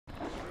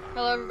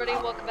Hello everybody,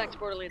 welcome back to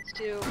Borderlands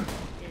 2. In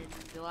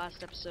the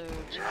last episode,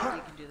 you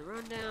can do the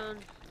rundown.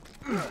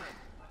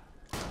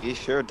 He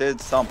sure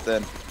did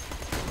something.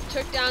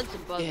 Took down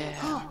some bugs.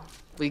 Yeah,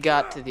 we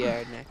got to the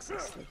air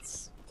nexus.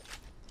 That's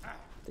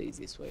the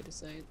easiest way to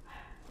say it.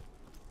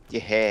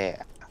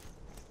 Yeah.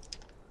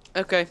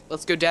 Okay,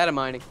 let's go data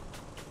mining.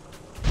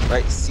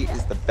 Right seat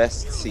is the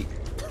best seat.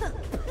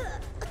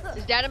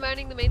 Is data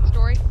mining the main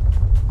story?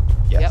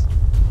 Yes. Yep.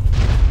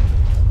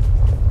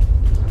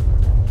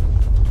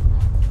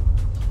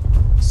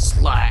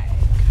 Slag.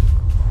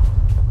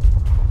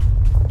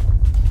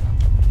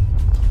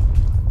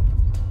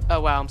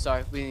 Oh wow, I'm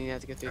sorry. We didn't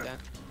have to go through that.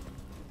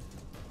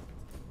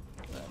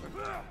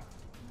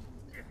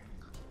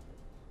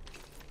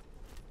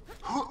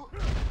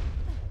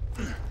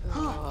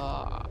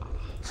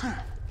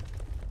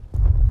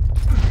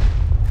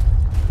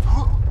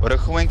 What a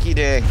coinky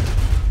dink.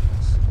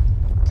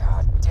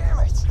 God damn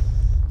it.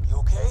 You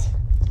okay?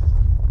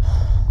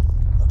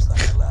 Looks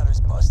like the ladder's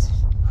busted.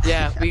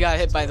 Yeah, we got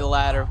hit by the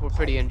ladder. We're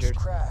pretty injured.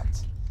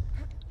 Cracked.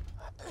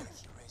 I bet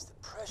if you raise the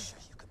pressure,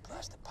 you could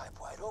blast the pipe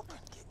wide open,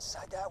 get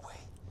inside that way.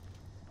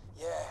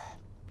 Yeah.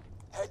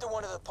 Head to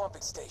one of the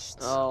pumping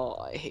stations. Oh,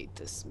 I hate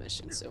this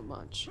mission so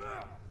much.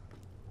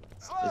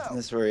 Isn't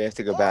this where you have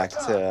to go back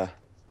to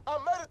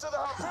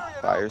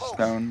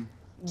Firestone?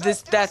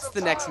 That's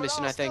the next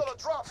mission, I think.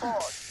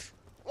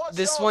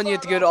 This one you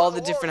have to go to all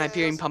the different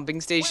Hyperion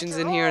pumping stations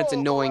in here. It's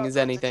annoying as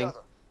anything.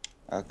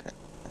 Okay.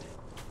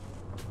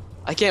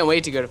 I can't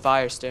wait to go to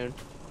Firestone.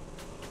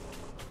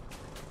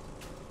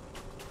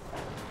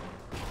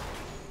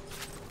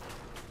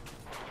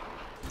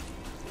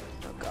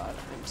 Oh god,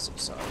 I'm so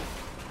sorry.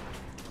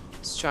 I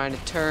was trying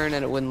to turn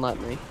and it wouldn't let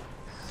me.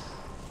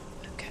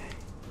 Okay.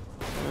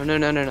 No, no,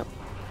 no, no, no.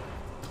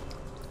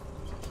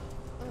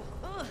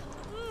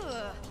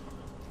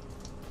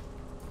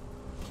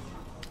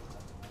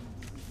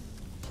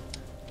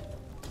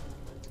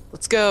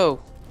 Let's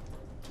go.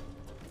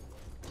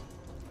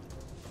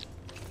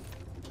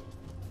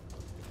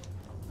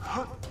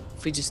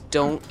 If we just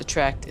don't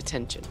attract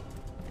attention,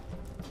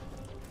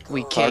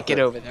 we can't get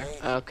over there.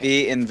 Okay.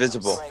 Be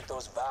invisible.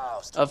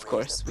 Of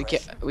course, we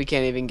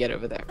can't even get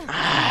over there.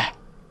 Ah.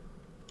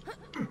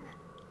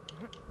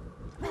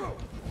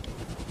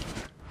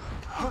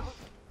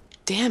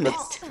 Damn it.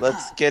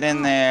 Let's get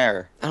in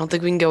there. I don't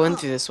think we can go in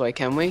through this way,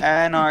 can we?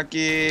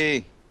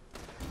 Anarchy.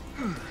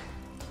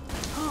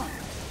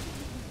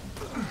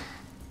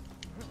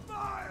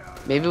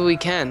 Maybe we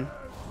can.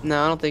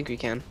 No, I don't think we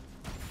can.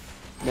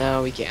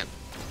 No, we can't.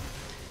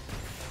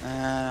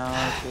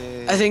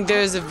 Anarchy. I think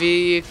there's a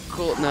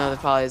vehicle. No, there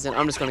probably isn't.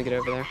 I'm just gonna get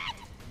over there.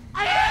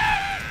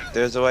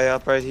 There's a way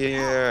up right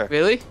here.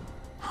 Really?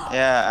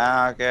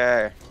 Yeah,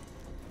 anarchy.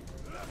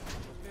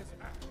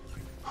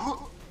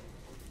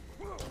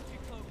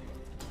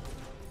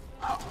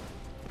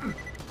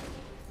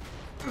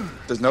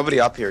 There's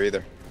nobody up here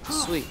either.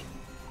 Sweet.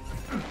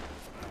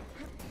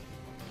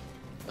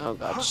 Oh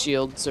god,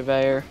 shield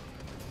surveyor.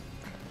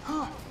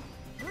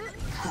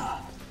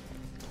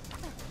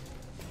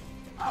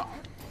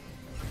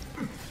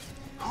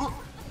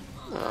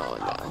 Oh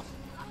no.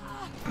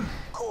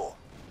 Cool.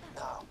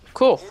 Now,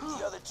 Cool. hit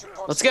the other two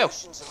pump Let's go.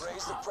 stations and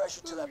raise the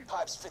pressure till that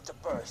pipe's fit to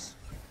burst.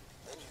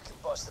 Then you can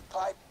bust the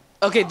pipe.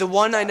 Okay, the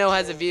one I know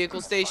has a vehicle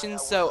station,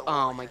 so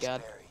oh my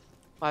god.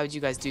 Why would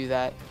you guys do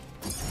that?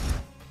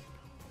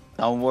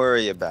 Don't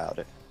worry about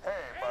it. Hey,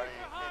 buddy,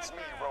 it's me,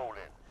 Roland.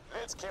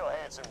 Let's kill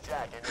Handsome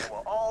Jack and then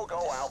we'll all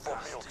go out for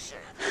milkshake.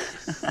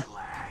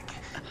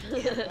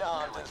 No,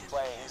 I'm just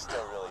playing. He's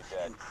still really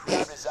dead.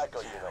 Grabbed his echo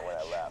unit when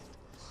I left.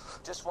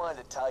 Just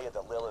wanted to tell you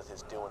that Lilith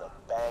is doing a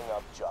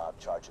bang-up job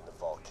charging the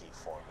vault key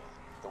for me.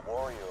 The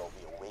warrior will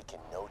be awake in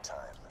no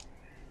time.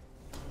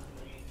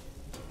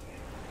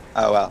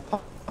 Oh well,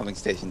 pumping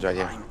station's right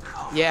here.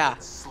 Yeah.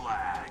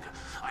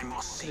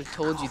 Could have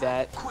told you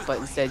that, but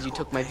instead you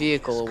took my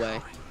vehicle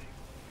away.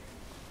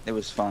 It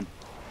was fun.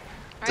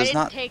 I Does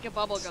didn't not. take a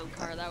bubblegum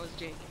car, that was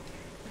Jake.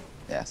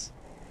 Yes.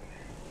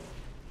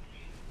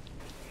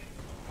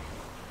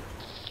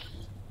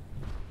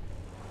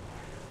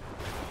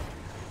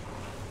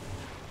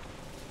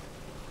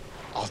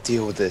 I'll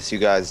deal with this. You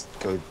guys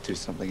go do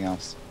something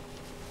else.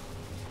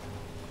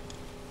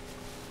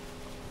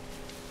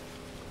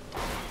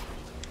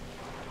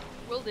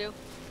 Will do.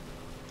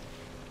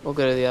 We'll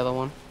go to the other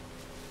one.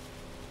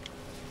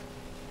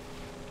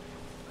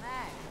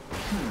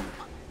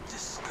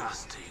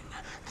 Disgusting.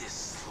 This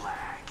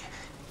slag,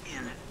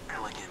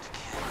 inelegant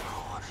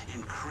chemical,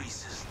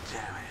 increases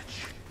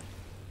damage.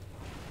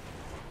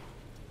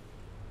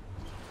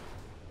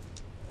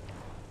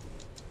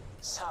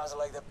 Sounds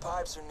like the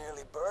pipes are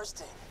nearly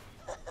bursting.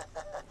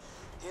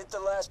 Hit the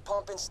last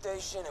pumping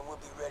station and we'll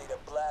be ready to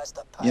blast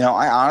the pipe. You know,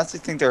 I honestly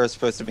think there are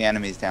supposed to be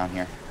enemies down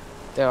here.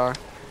 There are.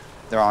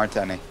 There aren't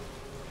any.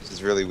 This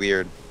is really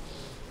weird.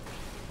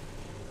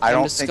 I I'm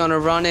don't just think, gonna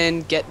run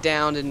in, get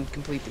down, and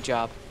complete the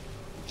job.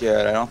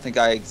 Jared, I don't think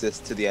I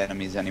exist to the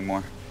enemies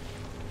anymore.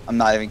 I'm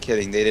not even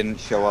kidding. They didn't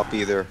show up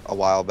either a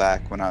while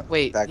back when I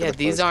Wait, back in yeah, the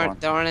these first aren't. one.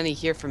 There aren't any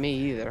here for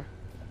me either.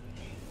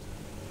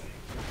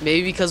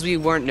 Maybe because we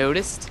weren't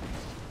noticed?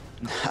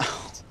 No.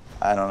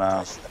 I don't know.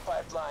 Pushing the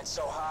pipeline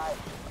so high,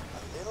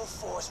 a little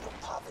force will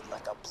pop it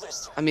like a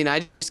blister. I mean,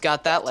 I just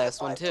got that Get to the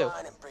last one too.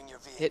 pipeline and bring your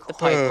Hit the vehicle.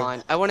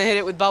 pipeline. I want to hit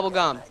it with bubble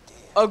gum.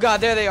 Oh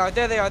god, there they are,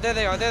 there they are, there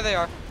they are, there they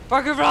are.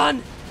 Parker,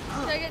 run!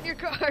 Can I get in your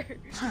car?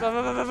 Run, run,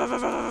 run, run, run,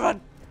 run, run,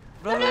 run.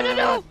 No, Run, no, run, no, run,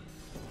 no!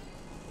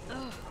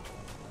 run.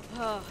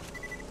 Oh.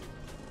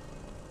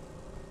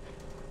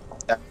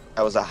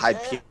 That was a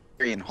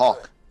Hyperion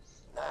Hawk.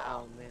 Now,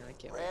 Oh man, I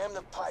can't wait. ram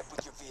the pipe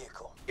with your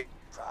vehicle.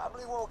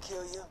 Probably won't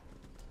kill you.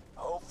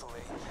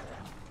 Hopefully.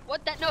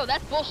 What that? No,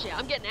 that's bullshit.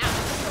 I'm getting out. I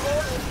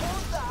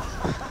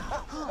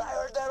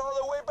heard that all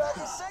the way back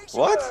in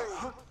Sanctuary.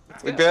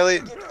 What? We barely.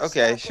 Get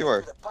Okay, yourself sure.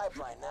 into the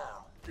pipeline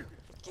now.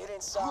 Get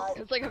inside.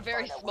 It's like a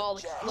very Find out small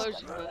what Jack's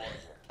explosion, got but going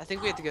I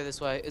think we have to go this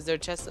way. Is there a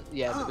chest?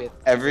 Yeah, we have.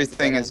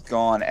 Everything is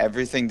gone.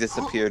 Everything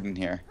disappeared in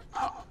here.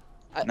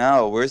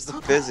 No, where's the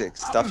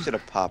physics? Stuff should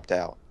have popped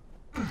out.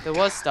 There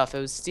was stuff. It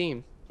was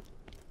steam.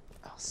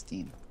 Oh,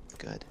 Steam.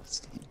 Good.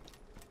 Steam.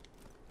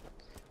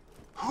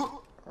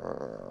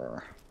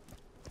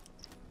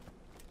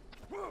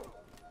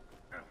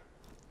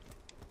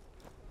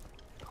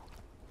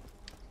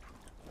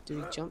 Do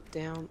we jump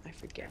down? I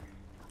forget.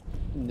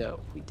 No,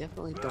 we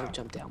definitely don't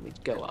jump down. We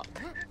go up.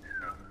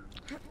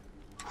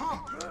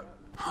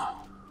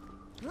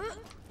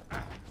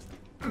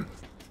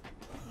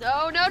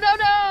 no, no, no,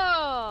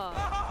 no!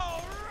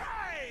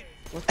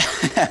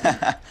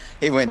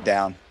 He went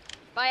down.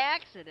 By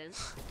accident.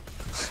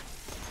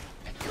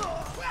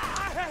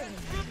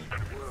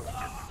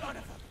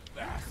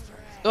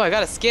 Oh, I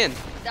got a skin.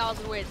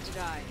 1,000 ways to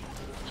die.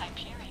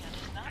 Hyperion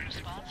is not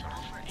responsible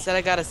for any Said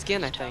I got a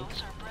skin, I think.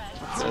 dogs or bred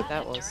Let's see what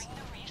that was. during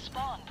the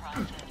respawn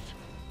process.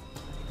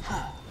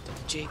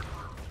 Jake.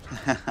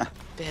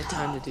 Bad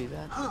time to do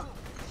that.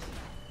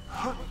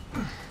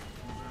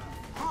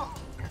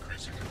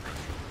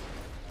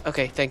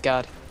 Okay, thank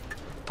God.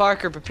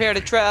 Parker, prepare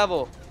to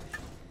travel.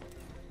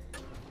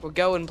 We're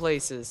going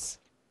places.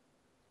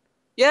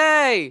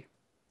 Yay!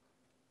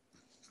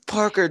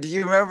 Parker, do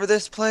you remember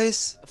this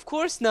place? Of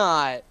course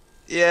not.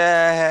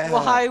 Yeah.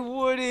 Why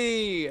would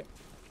he?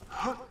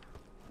 I'm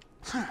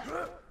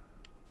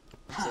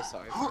so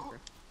sorry, Parker.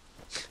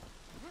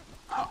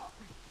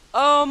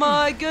 Oh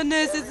my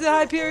goodness, it's the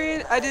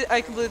Hyperion.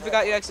 I completely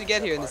forgot you actually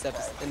get here in this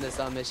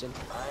mission.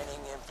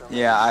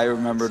 Yeah, I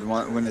remembered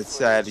when it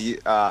said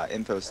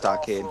info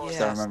stockade.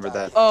 So I remember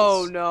that.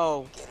 Oh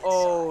no.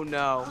 Oh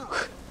no.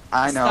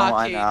 I know,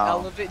 Stockade I know.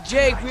 Elevator.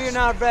 Jake, we're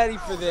not ready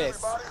for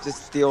this.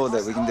 Just deal with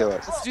it. We can do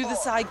it. Let's do the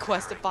side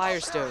quest at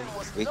Firestone.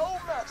 We,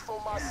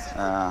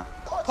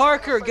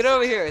 Parker, get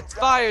over here. It's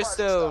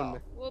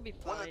Firestone. We'll be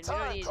fine. We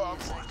don't need to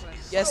do side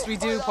quests. Yes, we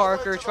do,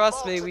 Parker.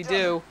 Trust me, we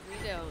do.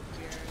 We don't,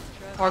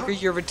 Jared. Parker,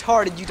 you're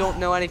retarded. You don't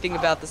know anything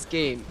about this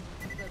game.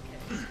 It's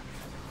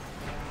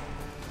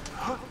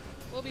okay.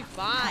 We'll be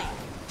fine.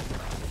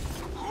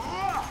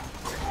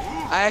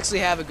 I actually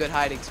have a good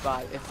hiding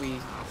spot if we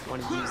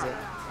want to use it.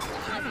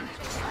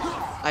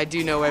 I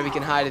do know where we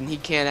can hide, and he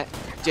can't.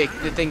 Jake,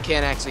 the thing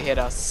can't actually hit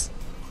us.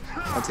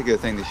 that's a good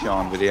thing to show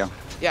on video.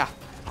 Yeah.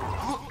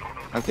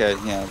 Okay,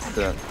 yeah, it's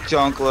the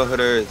junk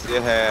loaders.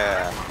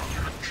 Yeah.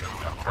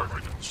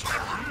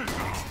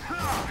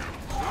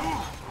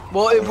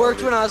 Well, it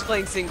worked when I was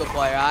playing single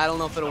player. I don't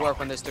know if it'll work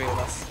when there's 3 of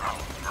us.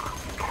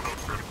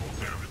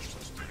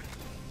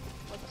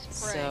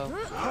 Let's pray.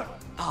 So.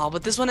 Oh,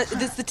 but this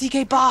is the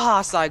TK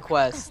Baja side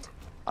quest.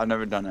 I've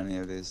never done any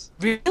of these.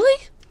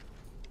 Really?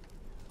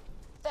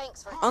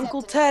 Thanks for Uncle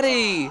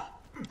accepting Teddy.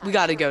 We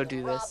gotta go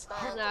do this.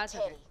 Nah, it's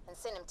okay.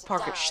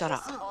 Parker, shut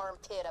up.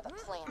 Armpit of a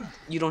planet.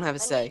 You don't have a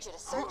I say. need you to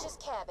search his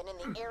cabin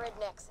in the arid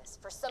nexus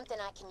for something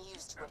I can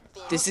use to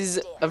avenge This his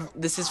is death.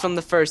 this is from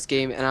the first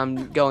game, and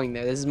I'm going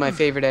there. This is my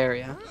favorite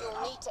area.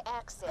 You'll need to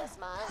access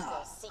my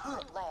uncle's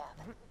secret lab.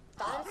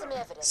 Find some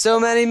evidence. So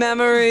many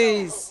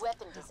memories.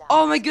 Weapon design.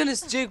 Oh my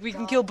goodness, Jake, we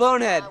can kill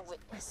Bonehead.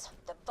 Eyewitness.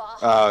 The Baja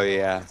Oh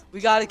yeah.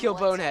 We gotta kill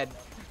Bonehead.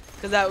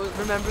 Cause that was,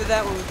 remember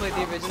that when we played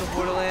the original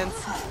Borderlands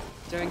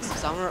during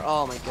summer?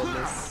 Oh my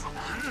goodness.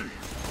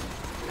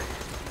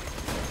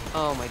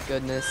 Oh my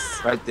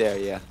goodness. Right there,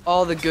 yeah.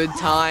 All the good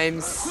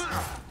times.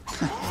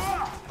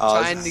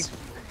 Oh,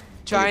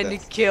 Trying to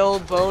kill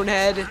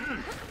Bonehead. look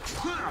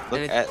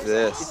and at It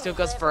this. took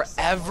us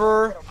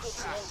forever. that'll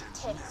get you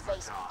into Teddy's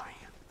basement.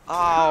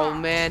 Oh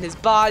man, his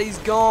body's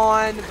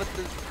gone, but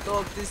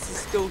the this is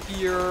still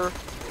here.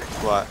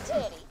 What?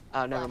 Teddy,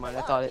 Oh, never mind.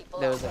 I thought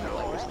there was a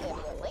light or something.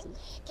 evidently,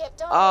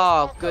 kept all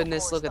Oh his backup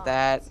goodness, look at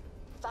that. correspondence.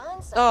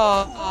 Find something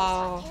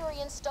Oh.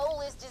 Hyperion stole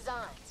his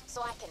designs,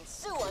 so I can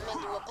sue him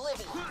into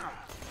oblivion.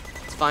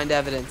 Let's find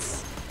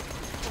evidence.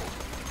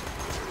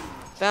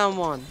 Found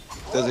one.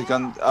 There's a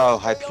gun. Oh,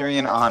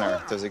 Hyperion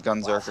Honor. There's a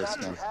Gunzerker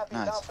skin.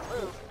 Nice.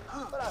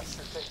 But I'm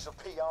sure things will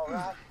be all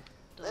right.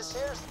 This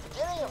here's the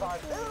beginning of our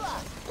new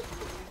life.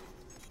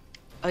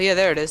 Oh yeah,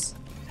 there it is.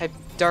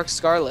 Dark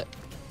Scarlet.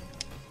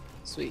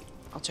 Sweet.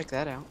 I'll check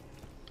that out.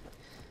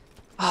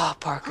 Ah,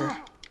 Parker.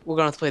 We're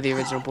gonna have to play the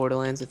original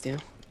Borderlands with you.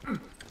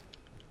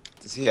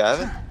 Does he have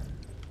it?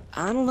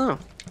 I don't know.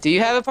 Do you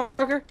have it,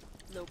 Parker?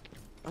 Nope.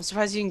 I'm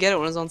surprised you can get it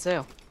when it's on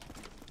sale.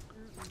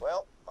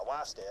 Well, my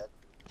wife's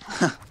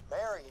dead.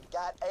 Marion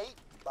got ate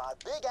by a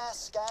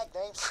big-ass skag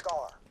named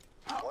Scar.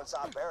 Once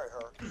I bury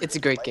her... It's a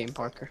great game,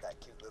 Parker. That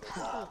cute little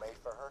guy I made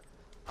for her.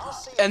 I'll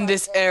see if And I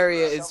this can't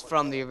area do is some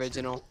from the revenge.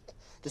 original.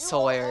 This You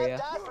whole won't have area.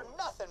 died for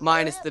nothing,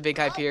 Minus Marion. the big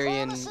I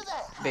Hyperion promise you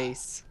that.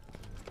 base.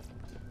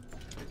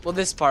 Well,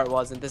 this part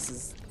wasn't. This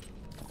is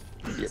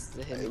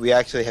the hidden. We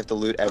actually have to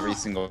loot every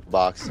single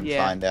box and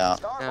Yeah. find out.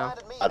 Scar No.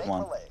 blinded me and I'd ate my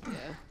want- leg.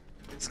 Yeah.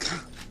 It's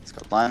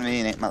got blind me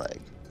and ate my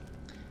leg.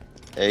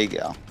 There you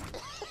go.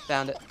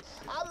 Found it.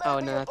 I may Oh,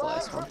 be no, a not the blind,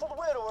 last one. crippled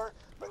widower,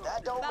 but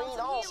that don't Found mean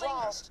some all's healing.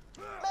 lost.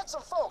 Met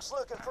some folks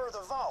looking for the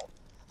vault.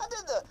 I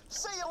did the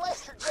see you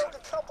later joke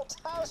a couple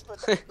times, but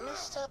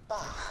Mr.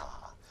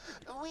 Baha,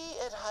 we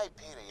at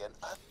Hyperion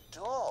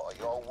adore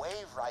your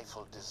wave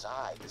rifle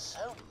design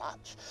so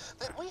much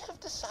that we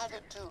have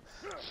decided to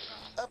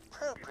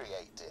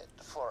appropriate it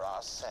for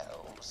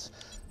ourselves.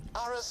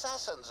 Our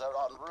assassins are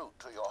en route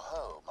to your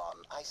home on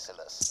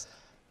Isolus.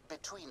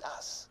 Between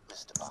us,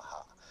 Mr.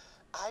 Baha,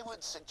 I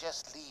would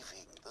suggest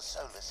leaving the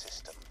solar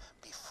system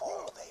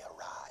before they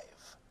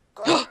arrive.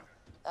 Great.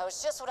 That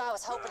was just what I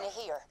was hoping to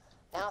hear.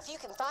 Now, if you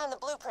can find the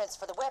blueprints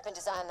for the weapon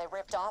design they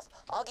ripped off,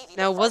 I'll give you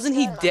Now, the first wasn't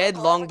he gun my dead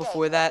uncle long ever gave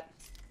before me. that?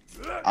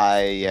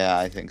 Yeah,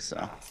 I think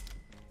so.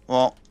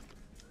 Well,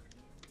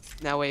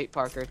 Now wait,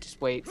 Parker. Just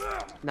wait.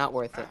 Not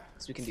worth it.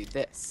 Because we can do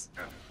this.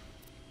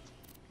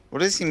 what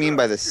does he mean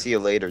by the see you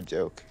later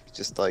joke?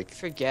 Just like,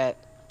 Forget.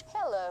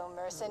 Hello,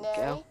 mercenary.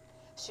 go.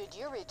 Should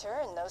you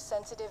return those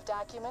sensitive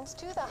documents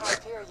to the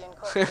Hyperion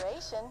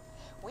Corporation,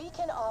 we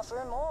can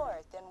offer more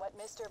than what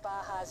Mr.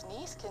 Baha's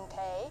niece can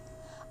pay.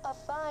 A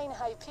fine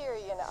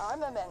Hyperion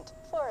armament,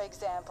 for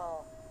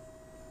example.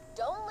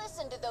 Don't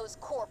listen to those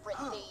corporate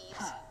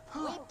thieves.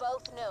 We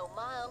both know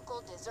my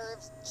uncle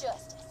deserves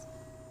justice.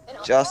 And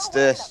I'll Justice.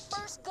 throw away the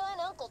first gun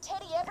Uncle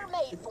Teddy ever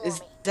made for Is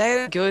me.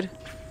 that good?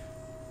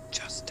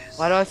 justice.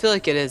 Why do I feel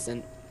like it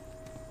isn't?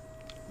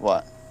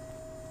 What?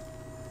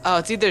 Oh,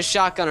 it's either a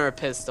shotgun or a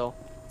pistol.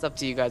 It's up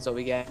to you guys what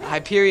we get.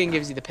 Hyperion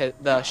gives you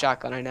the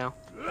shotgun right now.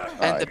 And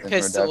Alright, the then we're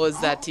pistol done.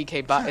 is that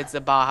TK it's the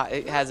Baja.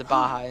 It has a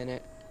Baja in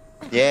it.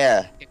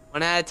 Yeah,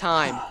 One at a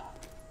time.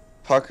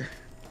 Parker.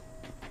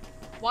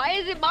 Why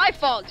is it my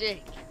fault,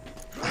 Jake?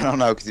 I don't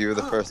know, because you were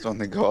the first one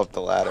to go up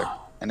the ladder,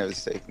 and it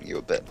was taking you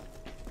a bit.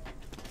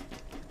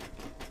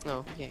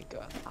 No, you can't go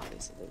out,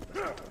 obviously.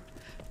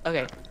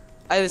 Okay.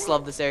 I just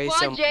love this area Come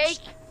so on, much. Jake.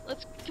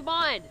 Let's come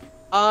on.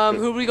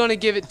 Who are we gonna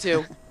give it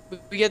to?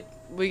 We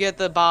get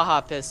the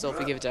Baja pistol if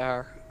we give it to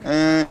her.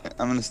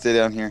 I'm gonna stay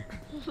down here.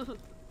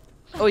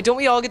 Oh wait, don't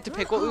we all get to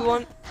pick what we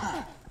want?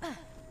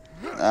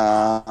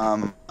 No.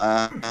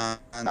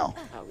 No,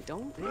 we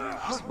don't.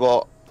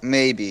 Well,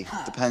 maybe,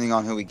 depending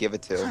on who we give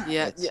it to.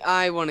 Yeah, It's- yeah,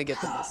 I want to get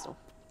the pistol.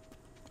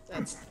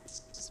 That's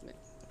just me.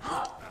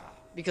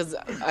 Because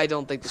I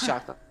don't think the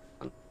shotgun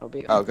will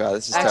be. Oh god,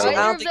 this is Are Actually, terrible.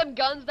 I either don't of them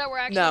guns that we're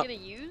actually No. gonna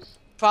use?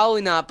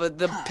 Probably not, but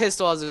the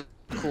pistol has a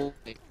cool.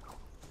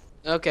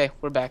 Okay,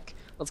 we're back.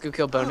 Let's go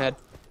kill Bonehead.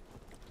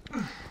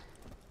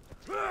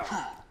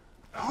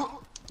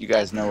 You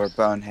guys know where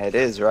Bonehead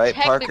is, right?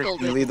 Parker, Technical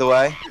can you lead the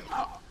way?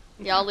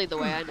 Yeah, I'll lead the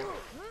way. I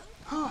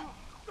know.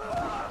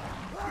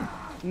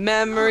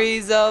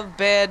 Memories of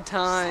bad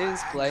times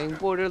playing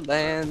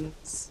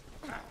Borderlands.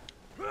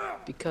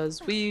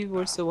 Because we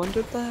were so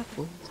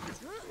underleveled.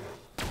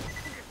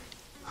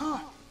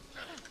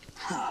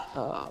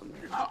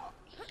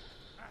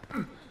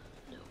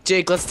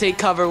 Jake, let's take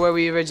cover where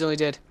we originally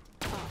did.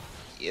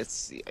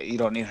 It's you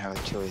don't even have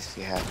a choice.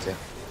 You have to.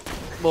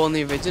 Well, in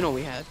the original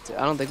we had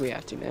to. I don't think we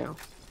have to now.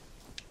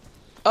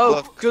 Oh,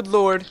 Look. good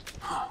lord.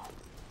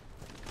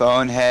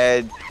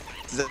 Bonehead.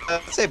 Does it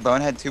say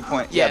Bonehead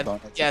 2.0? Yeah,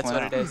 Bonehead yeah, that's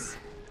what 2.0. it is.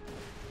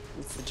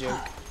 It's the joke.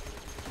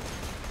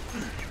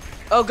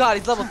 Oh god,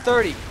 he's level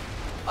 30.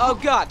 Oh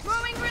god.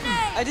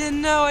 I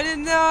didn't know, I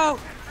didn't know.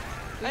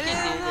 I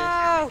didn't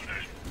know.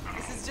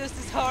 This is just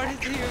as hard as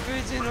the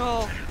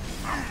original.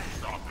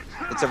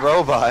 It's a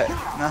robot.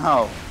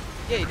 No,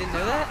 Yeah, you didn't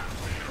know that?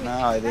 no,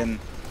 I didn't.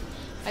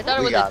 I thought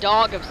it We was got a it.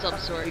 dog of some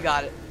sort. We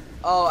got it.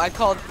 Oh, I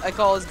call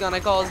his gun, I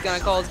call his gun, I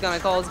call his gun, I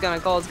call his gun, I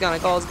call his gun, I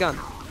call his gun.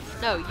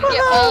 No, you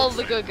get all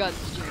the good guns,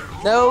 Jake.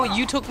 No,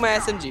 you took my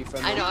SMG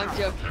from me. I know, I'm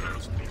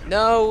joking.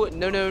 No,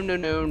 no, no, no,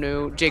 no,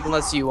 no. Jake,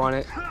 unless you want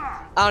it.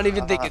 I don't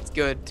even think it's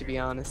good, to be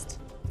honest.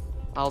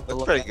 I'll have to That's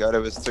look. pretty good. It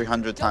was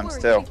 300 times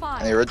 2.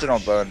 And the original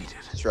Bone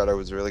Shredder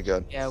was really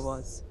good. Yeah, it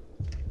was.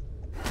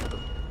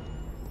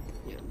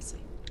 Yeah, let me see.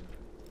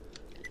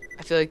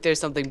 I feel like there's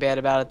something bad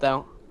about it,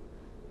 though.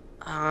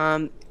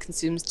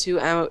 Consumes 2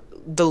 ammo.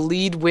 The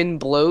lead wind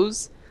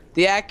blows.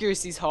 The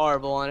accuracy's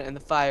horrible on it, and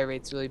the fire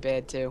rate's really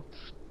bad, too.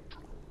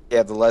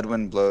 Yeah, the lead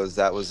wind blows.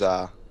 That was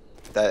that.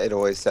 It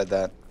always said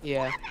that.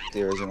 Yeah.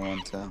 The original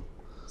one too.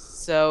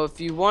 So, if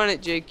you want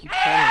it, Jake, you can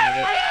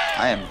have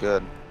I am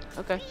good. it.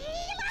 Okay.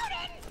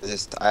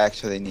 I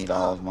actually need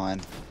all of mine.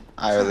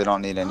 I really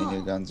don't need any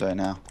new guns right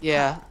now.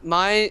 Yeah,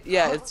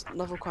 it's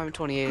level requirement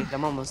 28.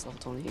 I'm almost level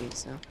 28,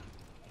 so.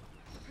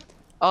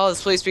 Oh,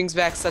 this place brings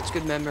back such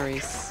good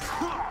memories.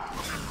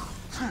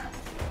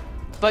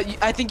 But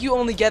I think you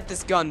only get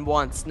this gun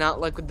once,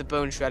 not like with the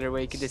Bone Shredder where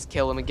you could just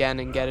kill him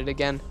again and get it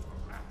again.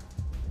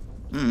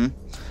 Hmm.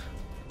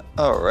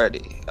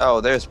 Alrighty.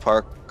 Oh, there's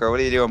Parker. What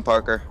are you doing,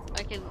 Parker?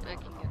 I can get it.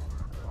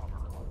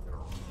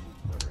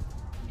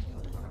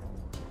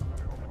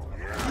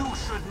 You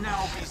should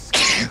now be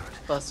scared.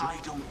 Bless you. I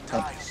don't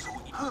die so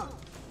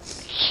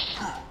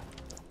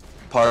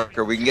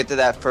Parker, we can get to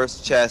that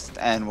first chest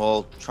and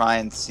we'll try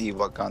and see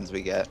what guns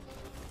we get.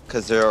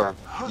 Because they're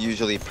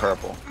usually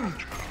purple.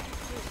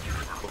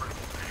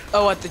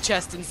 Oh, at the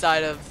chest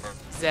inside of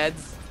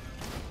Zed's?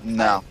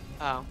 No.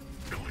 Oh.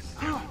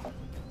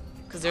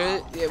 Because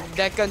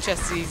that gun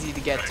chest is easy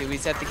to get to. We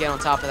just have to get on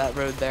top of that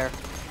road there.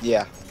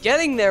 Yeah.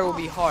 Getting there will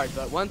be hard,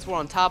 but once we're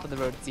on top of the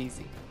road, it's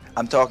easy.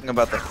 I'm talking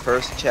about the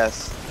first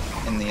chest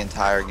in the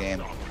entire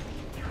game.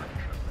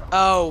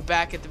 Oh,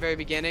 back at the very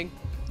beginning?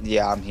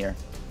 Yeah, I'm here.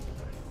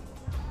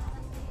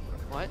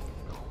 What?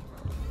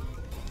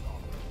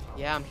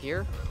 Yeah, I'm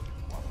here.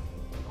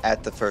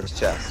 At the first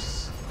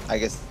chest. I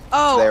guess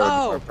Oh, there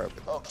oh. before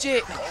purple.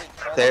 Jake,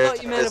 There I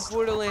thought you meant is- a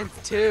Borderlands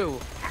 2.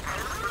 There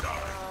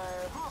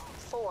are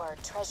 4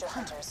 treasure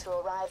hunters who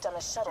arrived on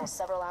a shuttle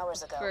several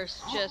hours ago.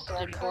 First chest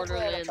They're in currently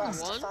on a Borderlands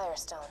bus to 1.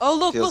 Firestone. Oh,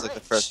 look, Feels look.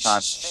 like the first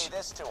time. Say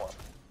this to him.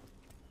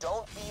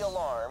 Don't be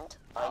alarmed.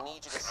 I need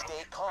you to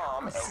stay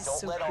calm and This is don't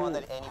so let cool. on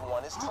that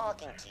anyone is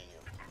talking to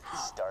you.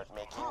 Start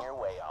making your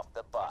way off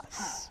the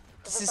bus.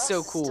 This The is bus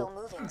so Still cool.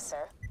 moving,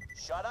 sir.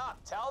 Shut up.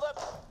 Tell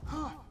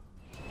them.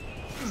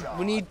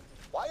 We need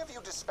Why have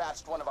you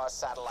dispatched one of our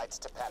satellites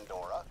to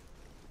Pandora?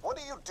 What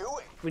are you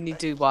doing?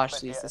 to watch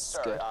But, these. This is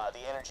sir, good.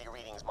 the energy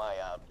readings my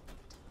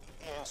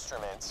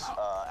instruments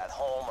at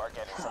home are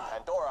getting from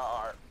Pandora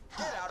are.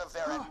 Get out of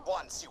there at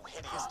once, you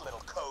hideous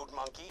little code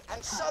monkey,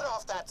 and shut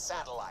off that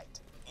satellite.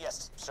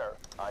 Yes, sir.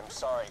 I'm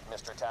sorry,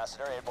 Mr.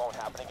 Tassiter. It won't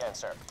happen again,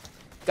 sir.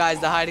 Guys,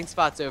 the hiding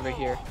spot's over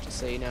here, just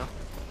so you know.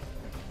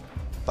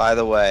 By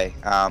the way,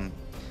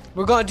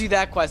 We're gonna do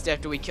that quest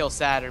after we kill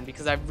Saturn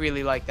because I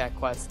really like that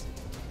quest.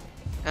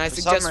 And I For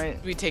suggest some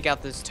reason- we take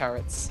out those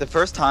turrets. the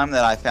first time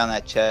that I found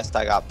that chest,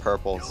 I got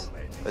purples.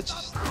 Which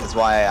is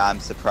why I'm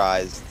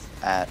surprised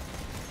at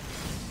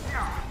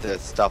the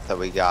stuff that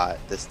we got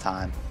this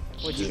time.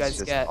 What'd you It's guys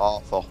just get?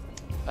 awful.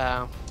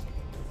 Wow.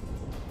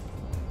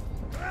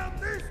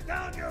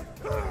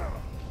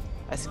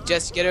 I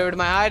suggest you get over to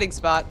my hiding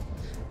spot.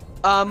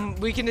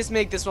 We can just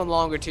make this one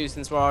longer too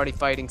since we're already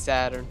fighting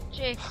Saturn.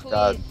 Jake, please.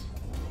 God.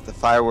 The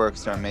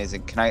fireworks are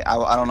amazing. Can I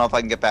don't know if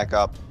I can get back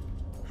up.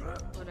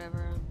 Whatever,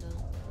 I'm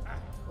done.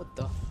 What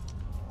the?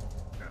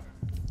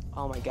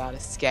 Oh my god, a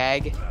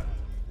skag.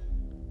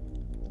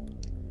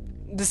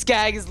 The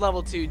skag is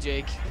level 2,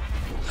 Jake.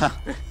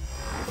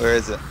 Where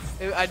is it?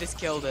 I just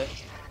killed it.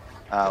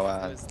 Oh,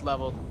 It was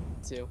level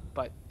 2,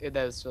 but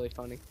that was really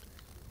funny.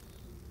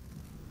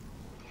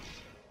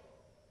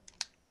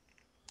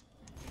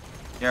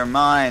 You're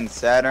mine,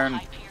 Saturn.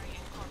 Hyperion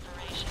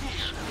Corporation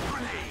assured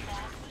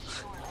that was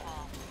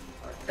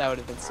shortfall. That would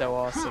have been so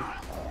awesome.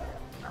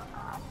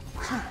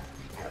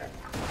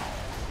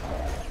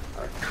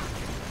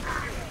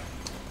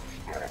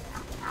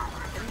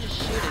 I'm just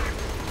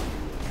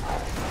shooting.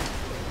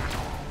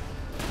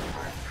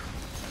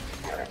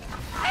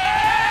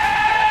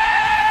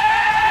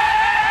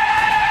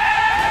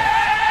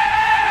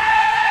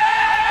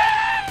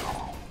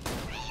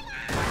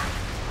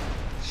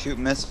 Shoot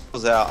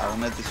missiles out. I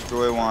want to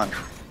destroy one.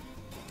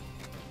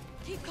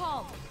 Keep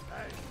calm.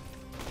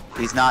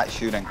 He's not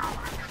shooting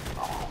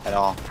at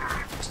all.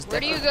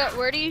 Where do you go?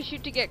 Where do you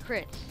shoot to get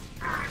crits?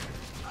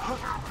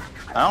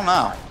 I don't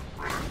know.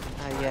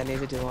 Yeah,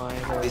 neither do I.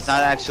 Really. He's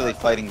not actually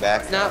fighting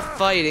back. It's not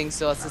fighting,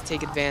 so let's just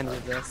take advantage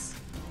of this.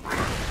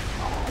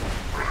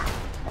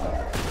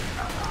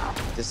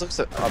 This looks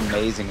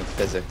amazing with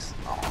physics.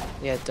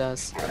 Yeah, it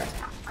does.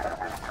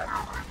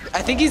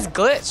 I think he's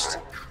glitched.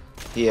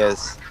 He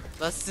is.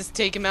 Let's just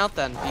take him out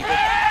then, people.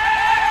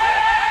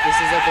 This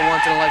is like a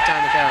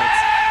once-in-a-lifetime occurrence.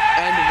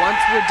 And once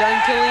we're done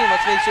killing him,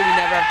 let's make sure we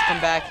never have to come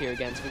back here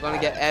again. So we're gonna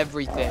get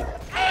everything.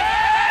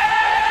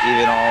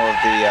 Even all of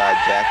the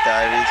Jack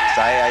Diaries, because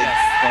I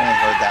only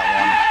heard that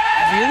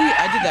Really?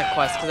 I did that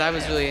quest because I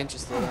was really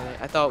interested in it.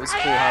 I thought it was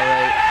cool how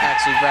they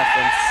actually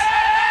reference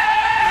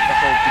the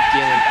whole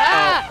beginning.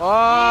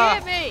 Ah!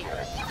 He hit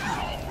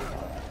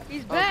me!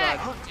 He's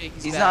back! God, Jake,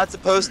 one. He's back. not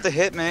supposed to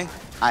hit me.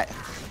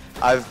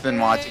 I've been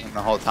watching him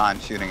the whole time,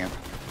 shooting him.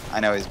 I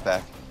know he's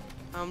back.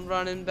 I'm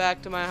running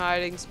back to my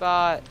hiding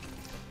spot.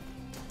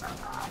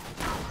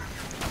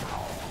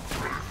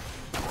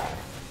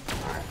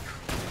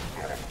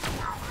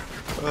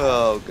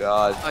 Oh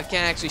God. I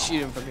can't actually shoot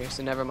him from here,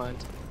 so never mind.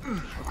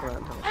 Look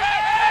around him.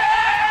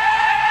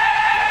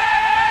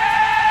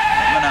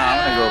 I'm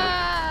gonna go over.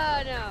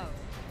 Ah, no.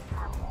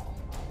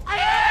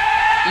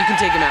 You can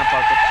take him out,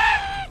 Parker.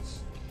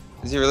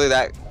 Is he really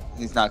that?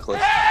 He's not close.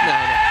 No,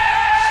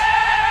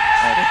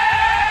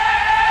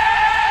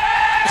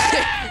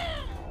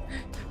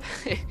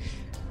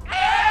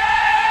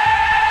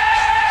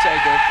 Should I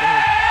go for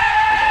him?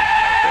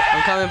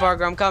 I'm coming,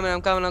 Parker. I'm coming.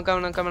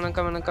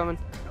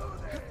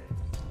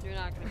 You're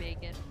not gonna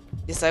make it.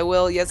 Yes, I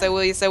will. Yes, I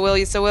will. Yes, I will.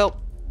 Yes, I will.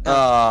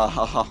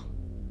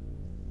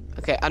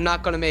 Okay, I'm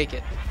not gonna make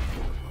it.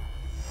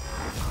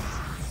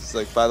 It's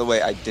like, by the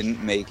way, I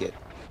didn't make it.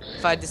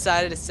 If I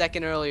decided a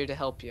second earlier to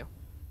help you.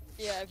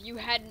 Yeah, if you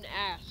hadn't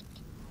asked.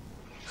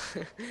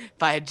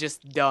 If I had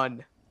just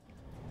done.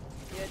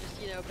 Yeah,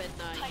 just, you know, been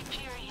nice.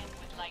 Hyperion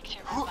would like to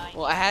remind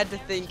Well, I had to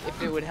think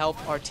if it would help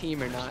our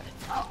team or not.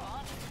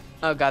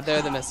 Oh god, there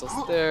are the missiles.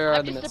 There are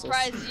I'm the just missiles.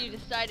 surprised you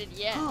decided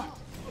yes.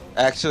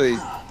 Actually,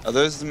 are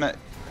those the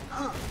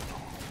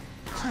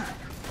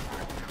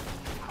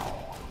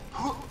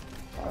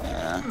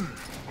Yeah.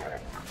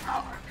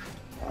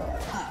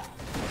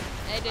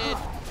 Hey, dude.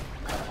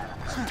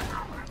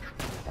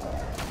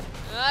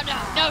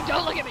 No,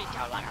 don't look at me.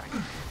 Don't look at me.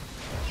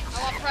 I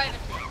want privacy.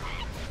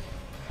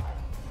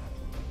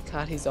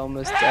 God, he's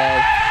almost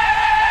dead.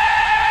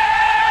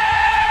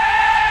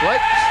 What?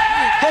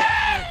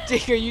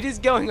 Jake, are you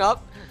just going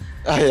up?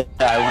 Oh, yeah,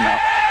 I went up.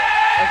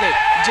 Okay,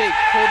 Jake,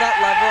 pull that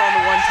lever on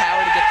the one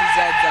tower to get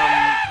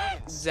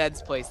to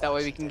Zed's place. That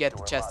way we can get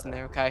the chest in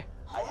there, okay?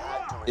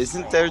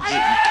 Isn't there? Can't you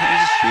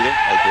just shoot it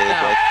like really No.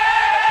 quick?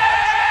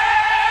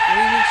 What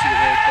do you mean shoot it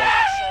really quick?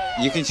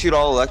 You can shoot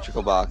all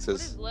electrical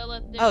boxes.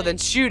 Lilith doing? Oh, then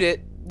shoot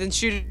it. Then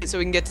shoot it so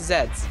we can get to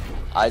Zed's.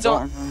 I So-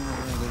 don't remember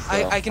where it is,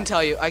 though. I can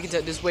tell you. I can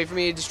tell. Just wait for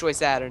me to destroy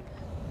Saturn,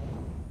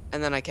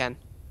 and then I can.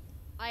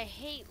 I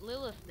hate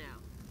Lilith now.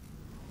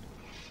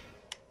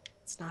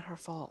 It's not her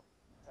fault.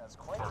 Has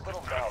quite a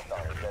little mouth on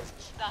her, doesn't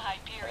she? the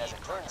Hyperion As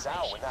it turns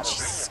out, when that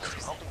Jesus Iridium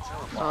is pumping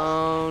through her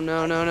Oh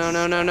no no no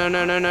no no no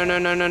no no no no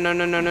no no no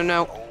no no no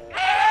no!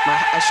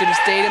 I should have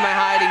stayed in my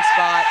hiding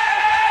spot.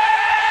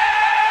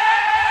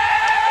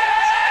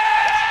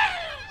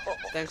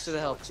 Thanks for the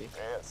help, Chief.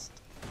 pissed.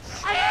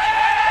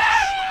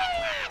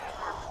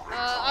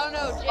 I don't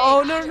know, Jake.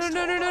 Oh no no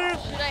no no no no!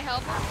 Should I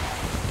help him?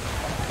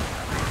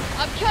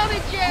 I'm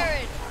coming,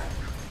 Jared.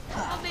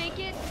 I'll make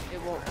it.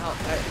 It won't help.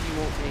 You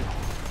won't make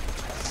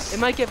it. It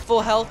might get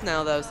full health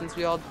now though, since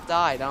we all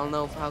died. I don't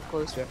know how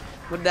close we are.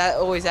 But that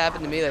always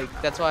happened to me. Like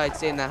that's why I'd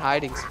stay in that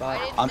hiding I spot.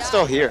 didn't I'm die.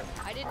 still here.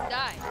 I didn't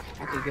die.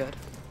 Okay, good.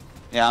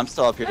 Yeah, I'm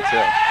still up here too.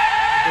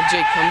 Well,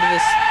 Jake, come to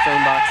this phone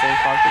box and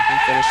Parker can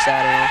finish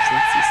Saturn off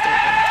since he's still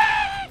there.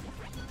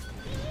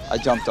 I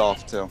jumped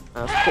off too.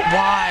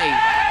 Why?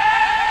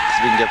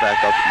 So we can get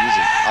back up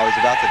easy. I was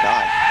about to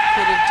die.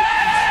 Could have.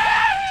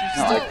 You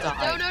No, still I-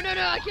 died.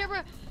 No, I can't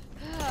run.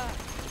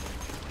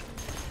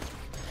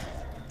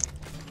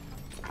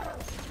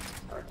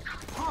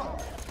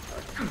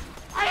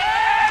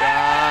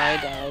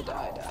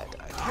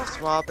 Die.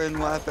 Swapping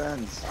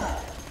weapons.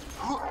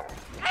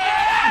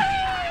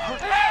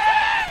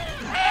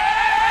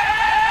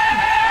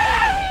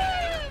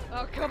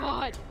 Oh, come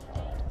on.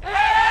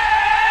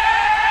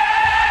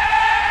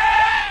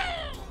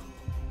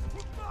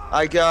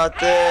 I got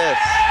this.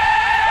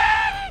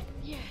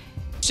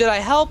 Should I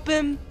help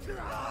him?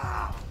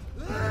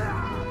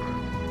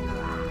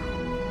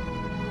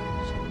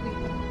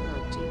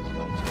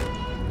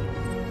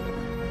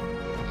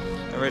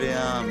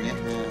 Iridium, yeah.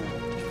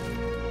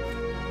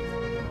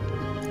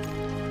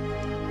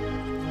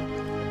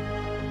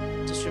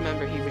 Just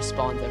remember, he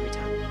respawns every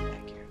time we come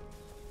back here.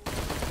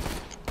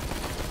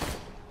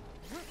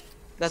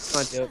 That's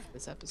gonna do it for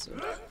this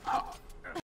episode.